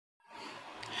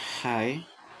Hi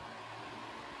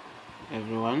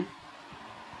everyone.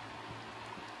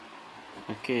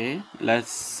 Okay, let's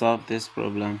solve this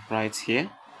problem right here.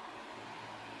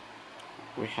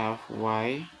 We have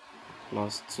y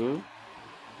plus 2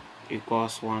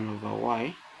 equals 1 over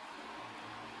y.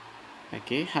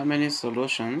 Okay, how many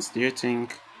solutions do you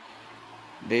think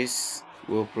this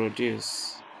will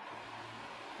produce?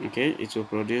 Okay, it will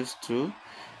produce 2,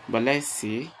 but let's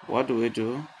see, what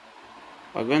do?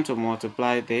 We're going to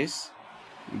multiply this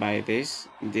by this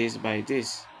by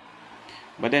this.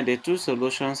 But then the two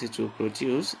solutions it will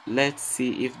produce, let's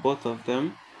see if both of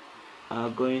them are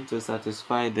going to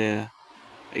satisfy the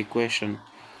equation.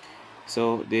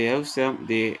 So the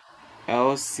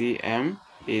LCM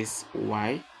is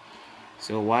y.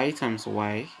 So y times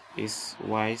y is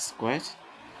y squared.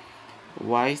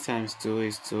 Y times 2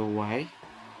 is 2y.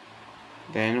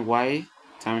 Then y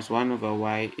times 1 over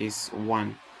y is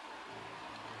 1.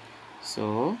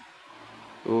 So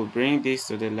we will bring this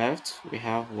to the left. We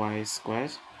have y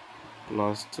squared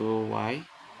plus 2y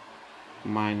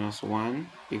minus 1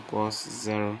 equals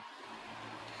 0.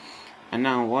 And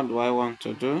now what do I want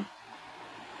to do?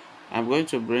 I'm going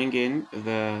to bring in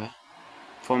the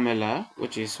formula,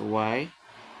 which is y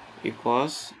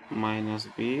equals minus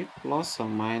b plus or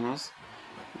minus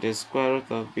the square root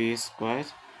of b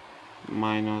squared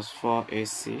minus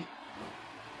 4ac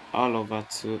all over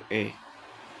 2a,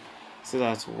 so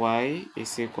that y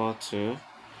is equal to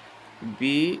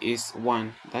b is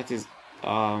 1, that is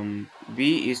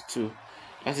b is 2,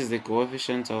 that is the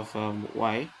coefficient of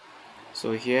y.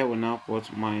 So here we now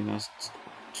put minus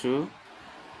 2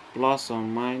 plus or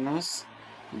minus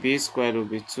b squared will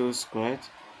be 2 squared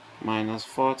minus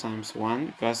 4 times 1,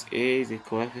 because a is the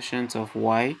coefficient of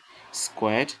y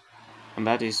squared, and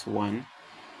that is 1.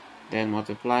 Then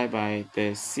multiply by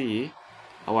the c.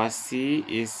 Our c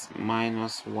is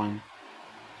minus 1.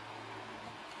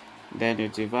 Then you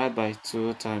divide by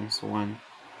 2 times 1.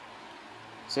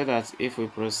 So that if we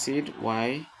proceed,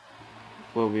 y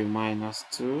will be minus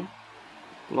 2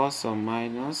 plus or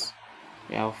minus,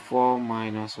 we have 4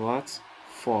 minus what?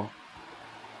 4.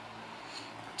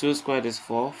 2 squared is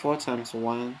 4. 4 times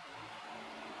 1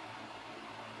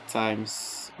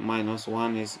 times minus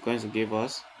 1 is going to give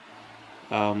us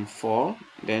 4.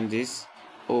 Then this,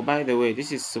 oh, by the way,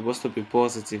 this is supposed to be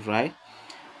positive, right?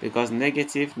 Because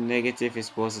negative is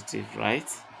positive, right?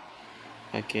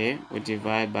 Okay, we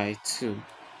divide by 2.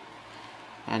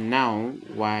 And now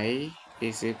y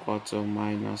is equal to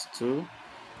minus 2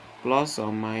 plus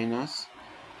or minus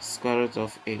square root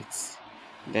of 8.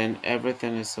 Then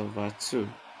everything is over 2.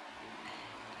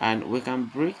 And we can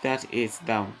break that 8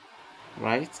 down,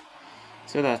 right?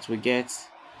 So that we get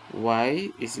y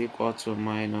is equal to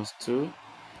minus 2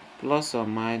 plus or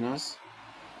minus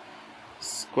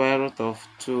square root of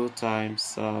 2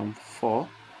 times 4,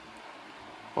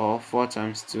 or 4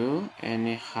 times 2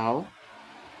 anyhow,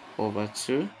 over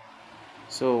 2.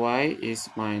 So y is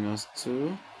minus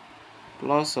 2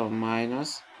 plus or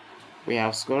minus, we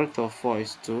have square root of 4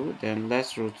 is 2, then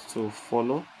let's root 2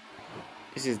 follow.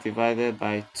 This is divided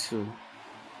by 2.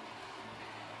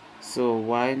 So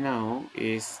y now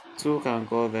is 2 can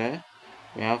go there.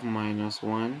 We have minus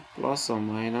 1 plus or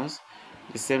minus,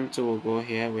 the same 2 will go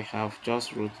here. We have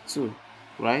just root 2,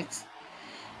 right?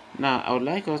 Now I would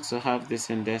like us to have this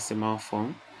in decimal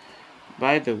form.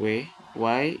 By the way,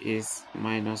 y is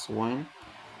minus 1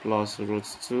 plus root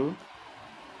 2,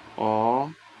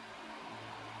 or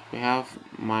we have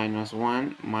minus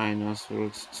 1 minus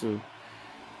root 2.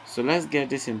 So let's get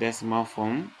this in decimal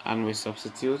form and we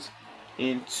substitute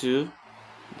into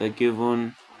the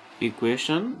given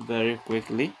equation very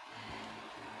quickly.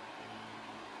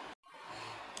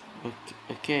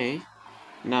 Okay,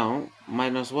 now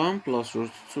minus 1 plus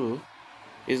root 2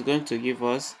 is going to give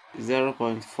us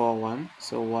 0.41.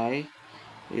 So y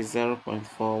is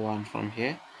 0.41 from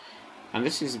here, and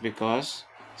this is because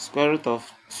square root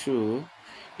of 2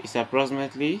 is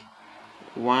approximately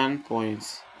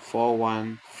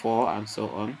 1.414 and so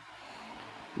on.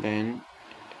 Then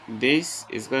this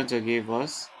is going to give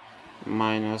us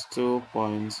minus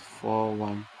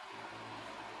 2.41.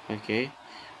 okay,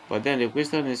 but then the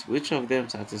question is, which of them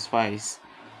satisfies,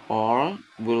 or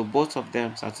will both of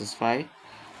them satisfy?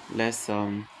 Let's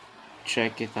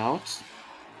check it out.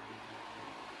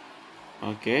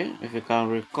 Okay, if you can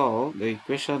recall, the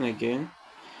equation again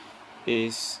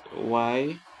is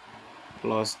y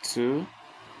plus 2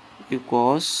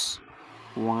 equals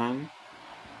 1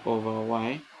 over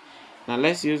y. Now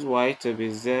let's use y to be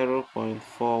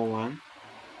 0.41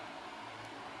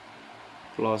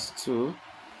 plus 2,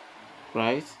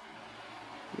 right?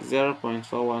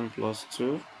 0.41 plus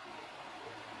 2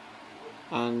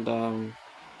 and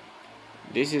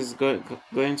this is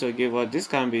going to give us, this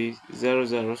can be 0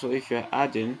 0, so if you're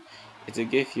adding, it will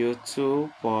give you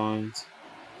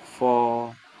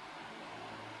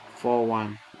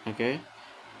 2.441. okay,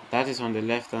 that is on the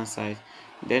left hand side.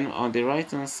 Then on the right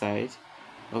hand side,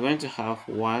 we're going to have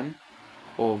 1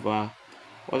 over,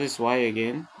 what is y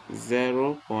again?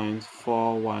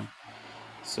 0.41.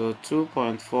 so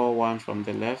 2.41 from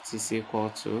the left is equal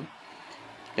to,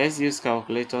 let's use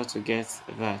calculator to get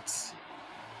that.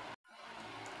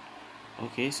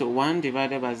 Okay, so 1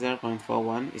 divided by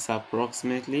 0.41 is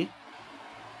approximately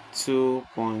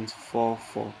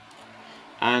 2.44,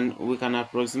 and we can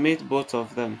approximate both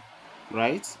of them,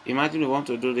 right? Imagine we want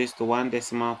to do this to 1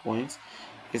 decimal point.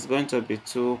 It's going to be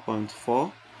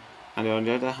 2.4, and on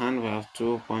the other hand we have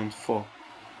 2.4,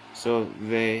 so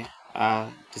they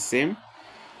are the same.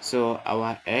 So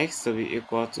our x to be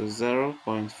equal to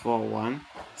 0.41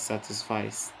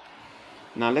 satisfies.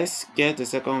 Now let's get the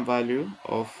second value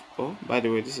of, oh, by the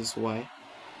way, this is y.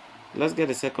 Let's get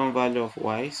the second value of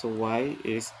y. So y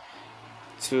is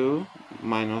 2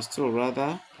 minus 2,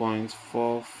 rather,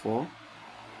 0.44.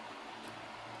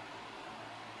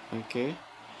 Okay,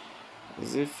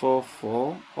 is it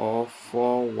 44 or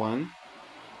 41?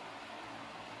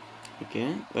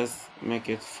 Okay, let's make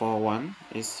it 41.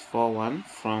 It's 41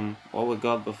 from what we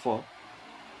got before.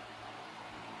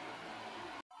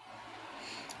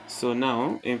 So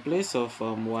now in place of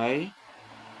y,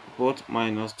 put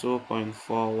minus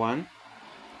 2.41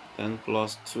 then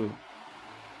plus 2,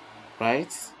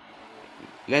 right?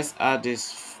 Let's add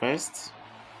this first.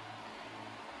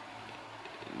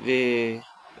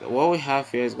 What we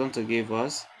have here is going to give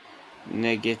us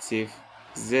negative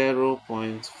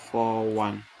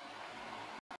 0.41.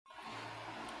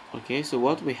 okay, so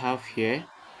what we have here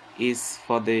is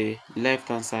for the left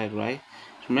hand side, right?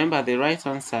 Remember, the right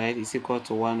hand side is equal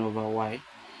to 1 over y,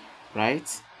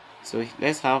 right? So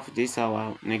let's have this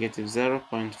our negative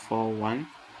 0.41,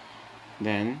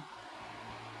 then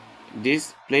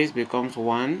this place becomes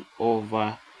 1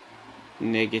 over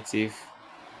negative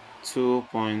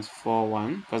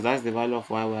 2.41, because that's the value of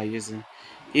y we are using.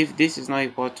 If this is not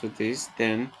equal to this,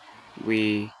 then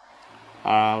we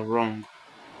are wrong.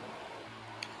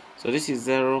 So this is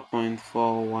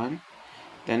 0.41.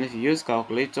 Then if you use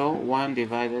calculator, 1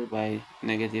 divided by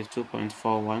negative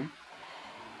 2.41,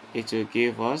 it will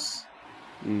give us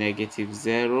negative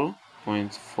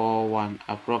 0.41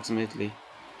 approximately,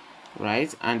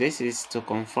 right? And this is to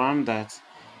confirm that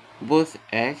both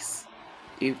x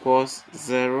equals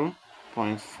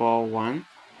 0.41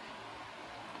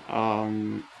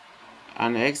 and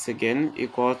x again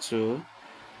equal to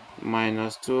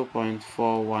minus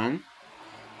 2.41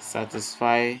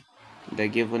 satisfy the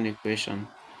given equation.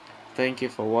 Thank you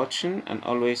for watching, and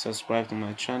always subscribe to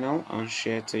my channel and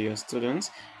share to your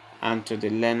students and to the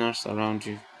learners around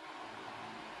you.